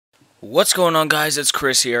What's going on, guys? It's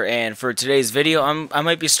Chris here, and for today's video I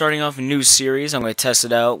might be starting off a new series. I'm going to test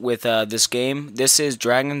it out with this game. This is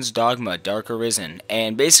Dragon's Dogma Dark Arisen,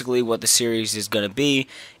 and basically what the series is going to be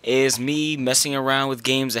is me messing around with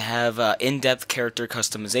games that have in-depth character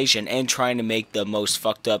customization and trying to make the most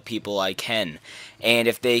fucked up people I can. And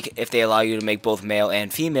if they allow you to make both male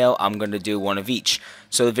and female, I'm going to do one of each.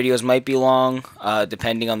 So the videos might be long,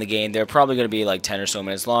 depending on the game. They're probably going to be like 10 or so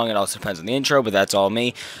minutes long. It also depends on the intro, but that's all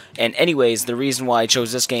me. And anyways, the reason why I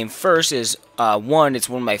chose this game first is, one, it's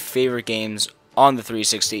one of my favorite games on the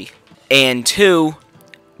 360. And two,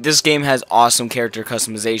 this game has awesome character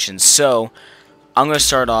customization. So I'm going to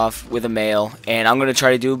start off with a male, and I'm going to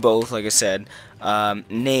try to do both, like I said.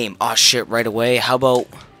 Name. Oh shit, right away. How about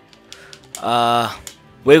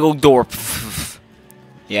Wiggledorp?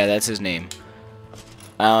 Yeah, that's his name.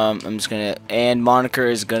 I'm just gonna, and moniker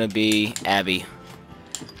is gonna be Abby.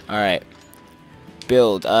 Alright.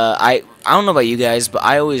 Build. I don't know about you guys, but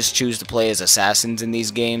I always choose to play as assassins in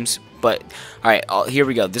these games. But, alright, here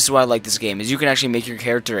we go. This is why I like this game, is you can actually make your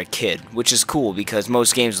character a kid, which is cool, because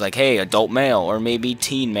most games are like, hey, adult male, or maybe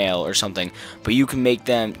teen male, or something. But you can make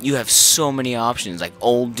them, you have so many options, like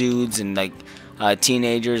old dudes, and like,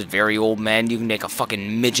 teenagers, very old men. You can make a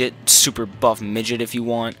fucking midget, super buff midget if you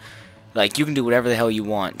want. Like, you can do whatever the hell you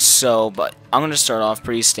want. So, but I'm going to start off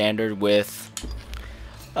pretty standard with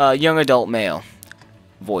young adult male.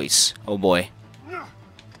 Voice. Oh boy.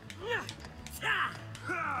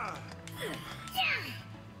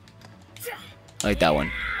 I like that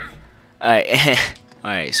one. Alright.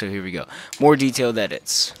 Alright, so here we go. More detailed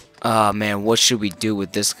edits. Oh man, what should we do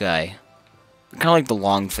with this guy? Kind of like the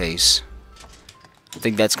long face. I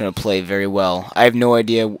think that's going to play very well. I have no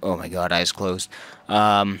idea. Oh my god, eyes closed.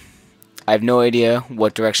 I have no idea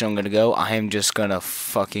what direction I'm going to go. I am just going to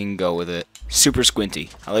fucking go with it. Super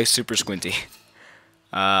squinty. I like super squinty.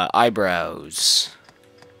 Eyebrows.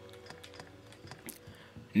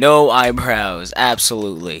 No eyebrows.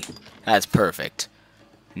 Absolutely. That's perfect.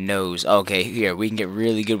 Nose. Okay, here. We can get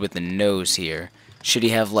really good with the nose here. Should he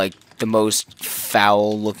have, like, the most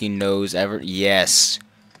foul-looking nose ever? Yes.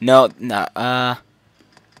 No,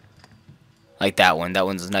 like that one. That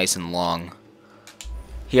one's nice and long.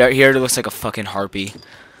 Here it looks like a fucking harpy.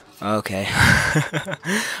 Okay.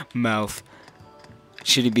 Mouth.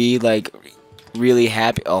 Should he be, like, really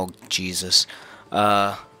happy? Oh, Jesus.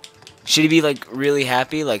 Should he be, like, really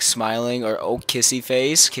happy, like, smiling, or, oh, kissy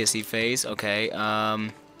face? Kissy face, okay,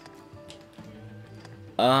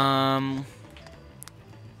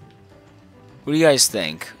 what do you guys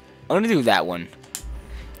think? I'm gonna do that one.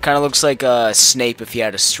 Kinda looks like, Snape if he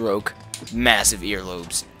had a stroke. Massive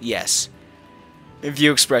earlobes. Yes. A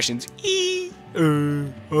few expressions.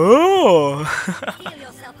 Oh.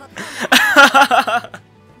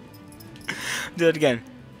 Do it again.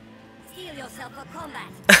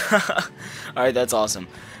 Alright, that's awesome.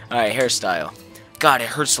 Alright, hairstyle. God, it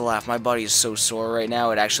hurts to laugh. My body is so sore right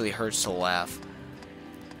now, it actually hurts to laugh.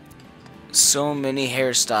 So many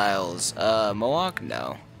hairstyles. Mohawk?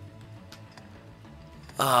 No.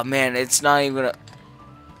 Oh man, it's not even gonna...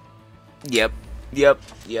 Yep.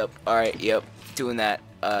 Alright, yep. Doing that.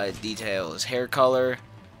 Details. Hair color.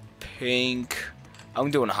 Pink.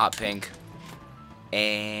 I'm doing a hot pink.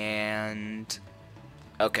 And...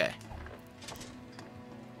 okay.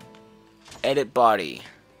 Edit body.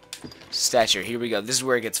 Stature. Here we go. This is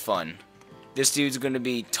where it gets fun. This dude's gonna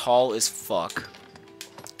be tall as fuck.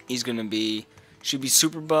 He's gonna be... should be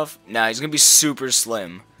super buff. Nah, he's gonna be super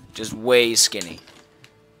slim. Just way skinny.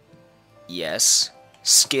 Yes.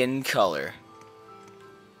 Skin color.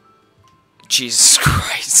 Jesus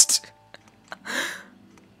Christ.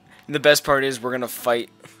 And the best part is we're gonna fight.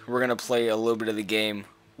 We're gonna play a little bit of the game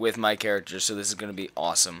with my character, so this is gonna be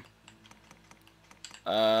awesome.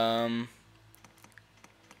 Oh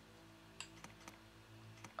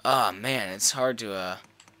man, it's hard to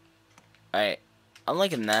alright. I'm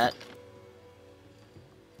liking that.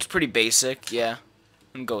 It's pretty basic, yeah.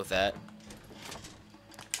 I'm gonna go with that.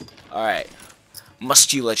 Alright.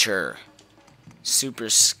 Musculature. Super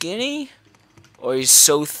skinny? Or he's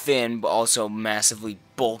so thin, but also massively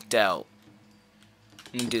bulked out.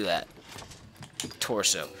 I'm gonna do that.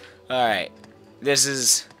 Torso. Alright. This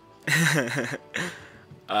is... he's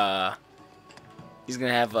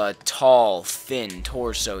gonna have a tall, thin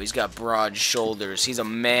torso. He's got broad shoulders. He's a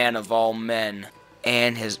man of all men.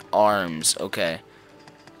 And his arms. Okay.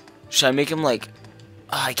 Should I make him like...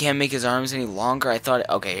 oh, I can't make his arms any longer. I thought...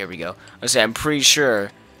 okay, here we go. I say I'm pretty sure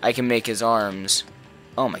I can make his arms...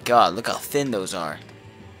 oh my god, look how thin those are.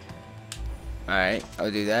 Alright,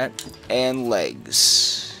 I'll do that. And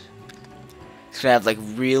legs. It's gonna have like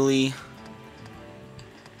really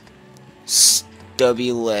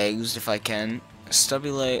stubby legs if I can.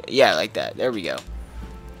 Stubby leg. Yeah, like that. There we go.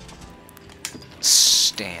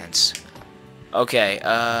 Stance. Okay,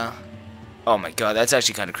 oh my god, that's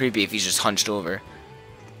actually kind of creepy if he's just hunched over. I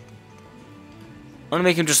want to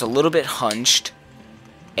make him just a little bit hunched.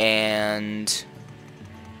 And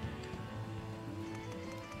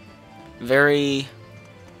very...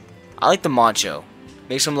 I like the macho.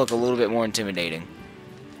 Makes him look a little bit more intimidating.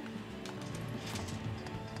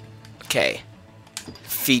 Okay.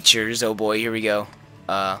 Features. Oh boy, here we go.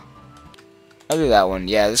 I'll do that one.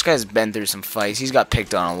 Yeah, this guy's been through some fights. He's got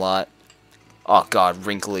picked on a lot. Oh god,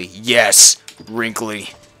 wrinkly. Yes!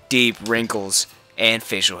 Wrinkly. Deep wrinkles. And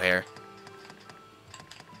facial hair.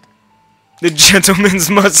 The gentleman's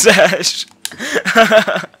mustache.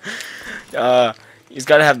 He's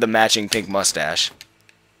got to have the matching pink mustache.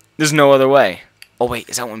 There's no other way. Oh wait,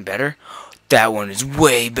 is that one better? That one is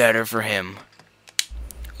way better for him.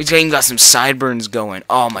 He's even got some sideburns going.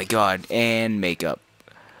 Oh my god. And makeup.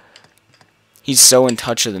 He's so in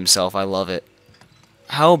touch with himself. I love it.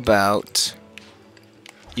 How about...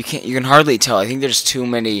 You can hardly tell. I think there's too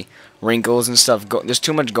many wrinkles and stuff. There's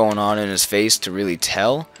too much going on in his face to really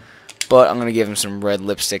tell. But I'm going to give him some red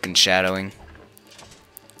lipstick and shadowing.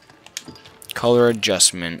 Color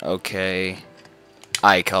adjustment. Okay.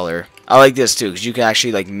 Eye color. I like this too, because you can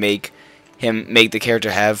actually like make the character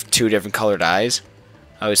have 2 different colored eyes.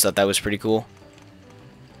 I always thought that was pretty cool.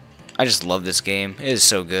 I just love this game. It is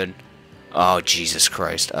so good. Oh, Jesus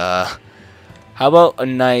Christ. How about a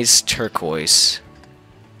nice turquoise?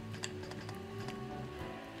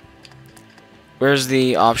 Where's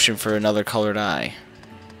the option for another colored eye?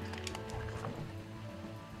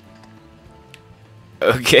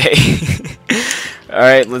 Okay.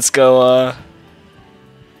 Alright, let's go,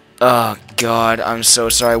 Oh, God, I'm so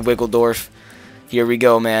sorry, Wiggledorf. Here we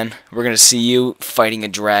go, man. We're gonna see you fighting a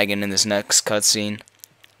dragon in this next cutscene.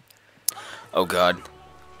 Oh, God.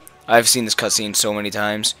 I've seen this cutscene so many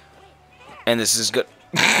times. And this is good.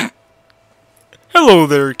 Hello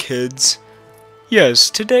there, kids. Yes,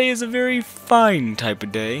 today is a very fine type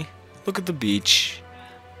of day. Look at the beach.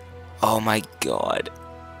 Oh, my God.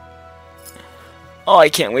 Oh, I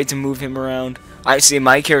can't wait to move him around. I see,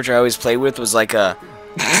 my character I always played with was like a...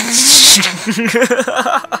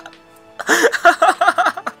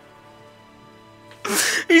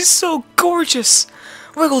 He's so gorgeous!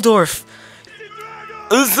 Wiggledorf!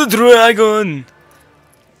 It's the dragon!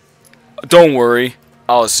 Don't worry,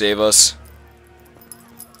 I'll save us.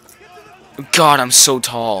 God, I'm so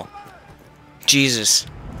tall. Jesus.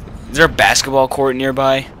 Is there a basketball court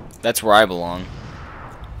nearby? That's where I belong.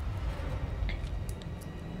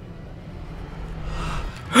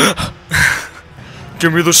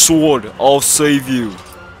 Give me the sword. I'll save you.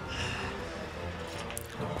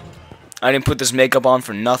 I didn't put this makeup on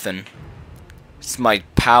for nothing. It's my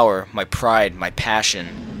power, my pride, my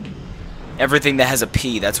passion. Everything that has a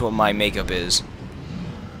P, that's what my makeup is.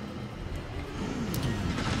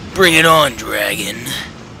 Bring it on, dragon.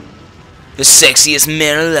 The sexiest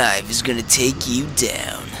man alive is gonna take you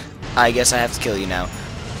down. I guess I have to kill you now.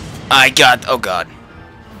 Oh god.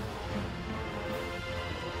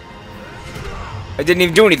 I didn't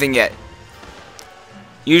even do anything yet.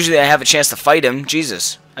 Usually I have a chance to fight him.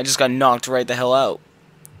 Jesus. I just got knocked right the hell out.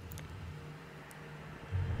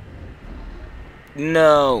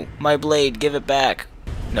 No. My blade. Give it back.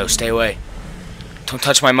 No, stay away. Don't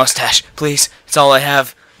touch my mustache. Please. It's all I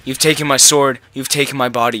have. You've taken my sword. You've taken my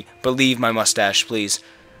body. But leave my mustache, please.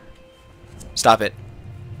 Stop it.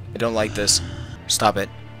 I don't like this. Stop it.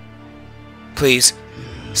 Please.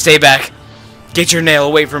 Stay back. Get your nail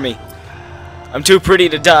away from me. I'm too pretty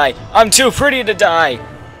to die. I'm too pretty to die.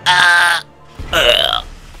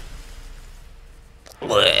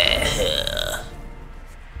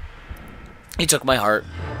 He took my heart.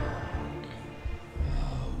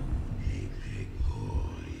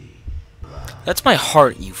 That's my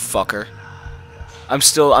heart, you fucker. I'm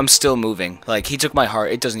still moving. Like, he took my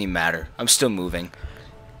heart. It doesn't even matter. I'm still moving.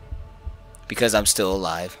 Because I'm still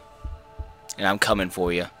alive. And I'm coming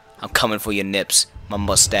for you. I'm coming for your nips. My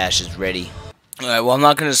mustache is ready. Alright, well, I'm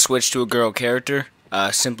not going to switch to a girl character,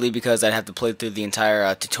 simply because I'd have to play through the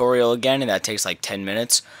entire tutorial again, and that takes like 10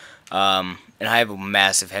 minutes, and I have a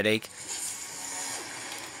massive headache.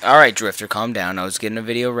 Alright, Drifter, calm down. I was getting a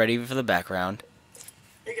video ready for the background.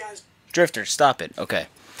 Hey, guys. Drifter, stop it. Okay.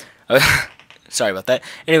 Sorry about that.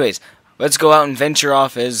 Anyways, let's go out and venture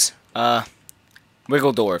off as,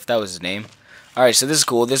 Wiggledorf. That was his name. Alright, so this is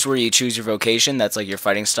cool. This is where you choose your vocation. That's like your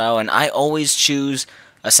fighting style, and I always choose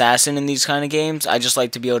assassin in these kind of games. I just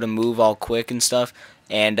like to be able to move all quick and stuff,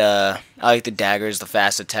 and I like the daggers, the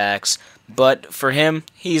fast attacks. But for him,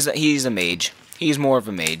 he's a mage. He's more of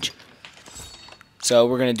a mage. So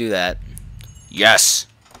we're gonna do that. Yes!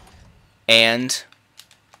 And,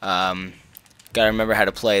 gotta remember how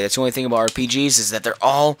to play. That's the only thing about RPGs is that they're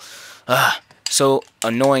all so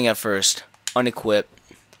annoying at first. Unequip.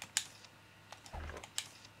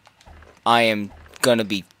 I am gonna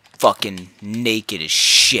be fucking naked as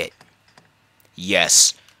shit.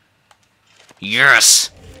 Yes. Yes!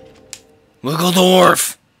 Wiggle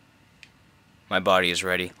My body is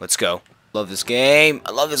ready. Let's go. Love this game.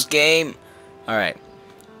 I love this game. Alright.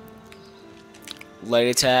 Light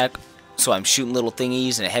attack. So I'm shooting little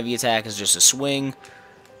thingies, and a heavy attack is just a swing.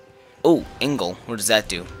 Oh, Ingle. What does that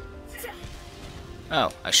do?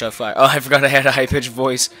 Oh, I shot fire. Oh, I forgot I had a high-pitched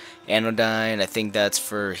voice. Anodyne. I think that's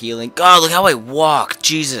for healing. God, look how I walk.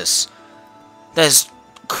 Jesus. That is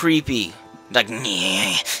creepy. Like,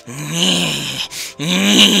 yeah,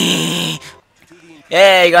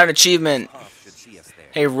 I got an achievement.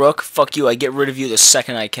 Hey, Rook, fuck you. I get rid of you the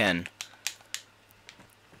second I can.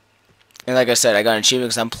 And like I said, I got an achievement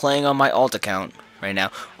because I'm playing on my alt account right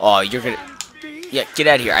now. Oh, you're gonna... Yeah, get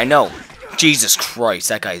out of here. I know. Jesus Christ,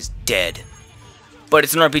 that guy's dead. But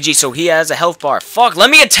it's an RPG, so he has a health bar. Fuck, let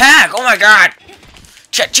me attack! Oh my god!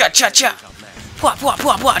 Cha cha cha cha!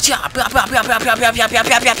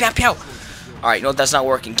 Alright, no, that's not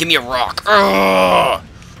working. Give me a rock. Ugh.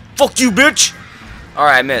 Fuck you, bitch!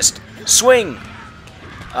 Alright, I missed. Swing!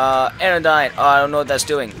 Anodyne. Oh, I don't know what that's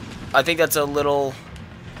doing. I think that's a little...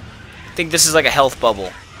 I think this is like a health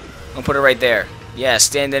bubble. I'll put it right there. Yeah,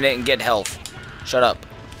 stand in it and get health. Shut up.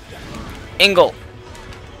 Ingle.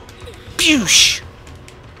 Boosh!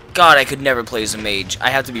 God, I could never play as a mage. I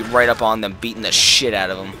have to be right up on them, beating the shit out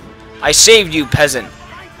of them. I saved you, peasant.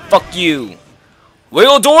 Fuck you.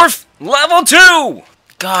 Wiggledorf, level 2!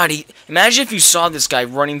 God, imagine if you saw this guy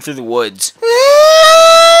running through the woods.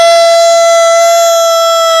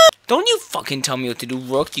 Don't you fucking tell me what to do,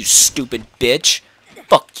 Rook, you stupid bitch.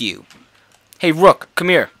 Fuck you. Hey, Rook, come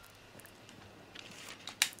here.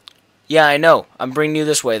 Yeah, I know. I'm bringing you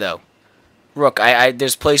this way, though. Rook,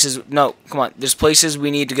 there's places... No, come on. There's places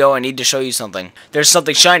we need to go. I need to show you something. There's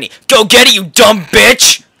something shiny. Go get it, you dumb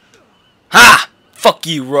bitch! Ha! Fuck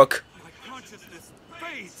you, Rook.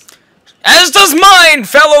 As does mine,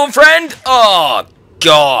 fellow friend! Oh,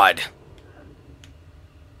 God.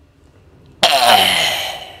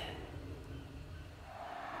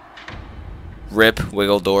 Rip,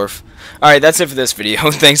 Wiggledorf. Alright, that's it for this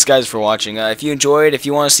video. Thanks, guys, for watching. If you enjoyed, if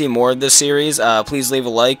you want to see more of this series, please leave a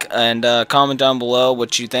like and comment down below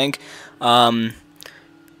what you think. Yeah,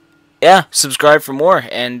 subscribe for more.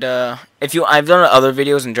 And I've done other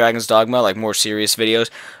videos in Dragon's Dogma, like more serious videos.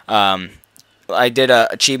 I did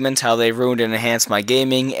achievements, how they ruined and enhanced my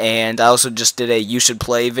gaming, and I also just did a you should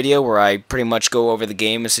play video where I pretty much go over the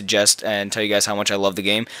game and suggest and tell you guys how much I love the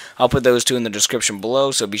game. I'll put those two in the description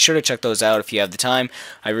below, so be sure to check those out if you have the time.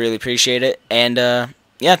 I really appreciate it, and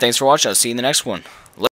yeah, thanks for watching. I'll see you in the next one.